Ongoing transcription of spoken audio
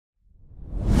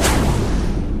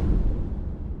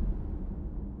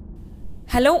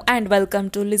Hello and welcome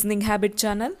to Listening Habit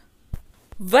channel.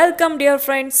 Welcome dear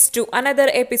friends to another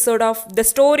episode of The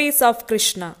Stories of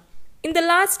Krishna. In the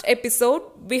last episode,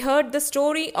 we heard the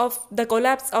story of the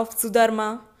collapse of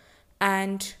Sudharma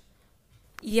and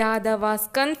Yadava's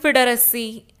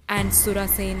confederacy and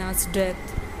Surasena's death.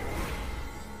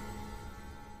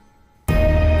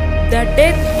 The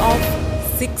death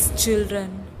of 6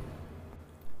 children.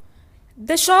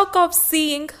 The shock of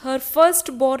seeing her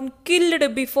firstborn killed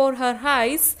before her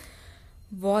eyes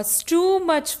was too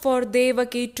much for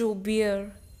Devaki to bear.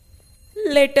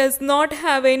 "Let us not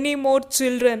have any more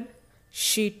children,"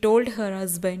 she told her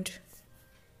husband.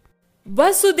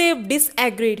 Vasudev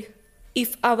disagreed.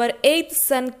 "If our eighth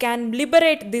son can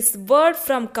liberate this world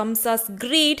from Kamsa's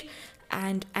greed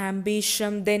and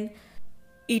ambition, then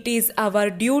it is our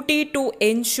duty to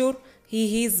ensure he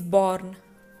is born."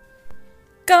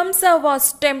 Kamsa was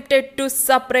tempted to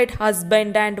separate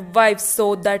husband and wife so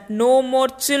that no more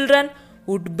children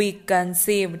would be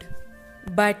conceived.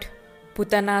 But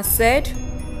Putana said,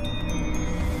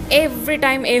 "Every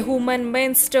time a woman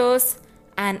menstruates,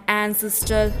 an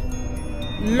ancestor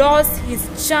lost his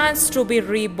chance to be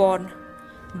reborn.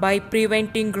 By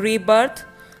preventing rebirth,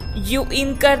 you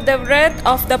incur the wrath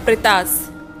of the Pritas.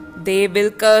 They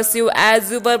will curse you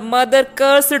as your mother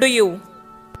cursed you.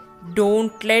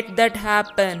 Don't let that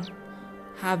happen.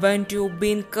 Haven't you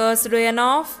been cursed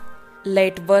enough?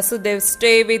 Let Vasudev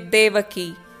stay with Devaki.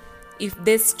 If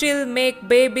they still make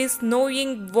babies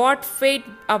knowing what fate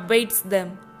awaits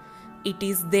them, it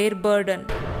is their burden,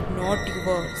 not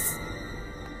yours."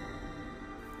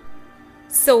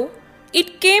 So,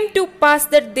 it came to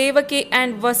pass that Devaki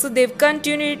and Vasudev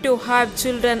continued to have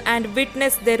children and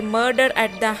witnessed their murder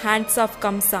at the hands of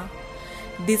Kamsa.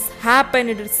 This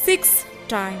happened 6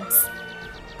 times.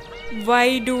 "Why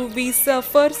do we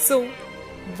suffer so?"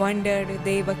 wondered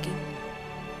Devaki.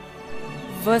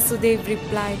 Vasudev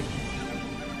replied,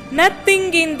 "Nothing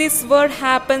in this world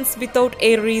happens without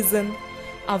a reason.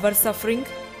 Our suffering,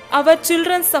 our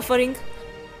children's suffering,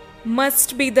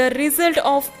 must be the result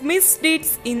of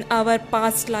misdeeds in our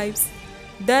past lives.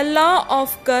 The law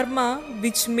of karma,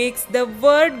 which makes the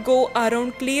world go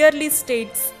around, clearly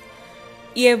states,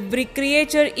 every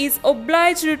creature is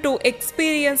obliged to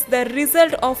experience the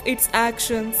result of its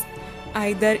actions,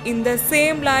 either in the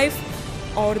same life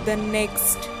or the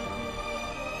next."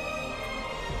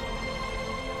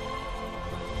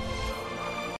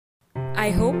 I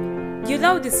hope you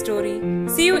love this story.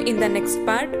 See you in the next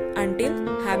part. Until,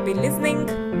 happy listening.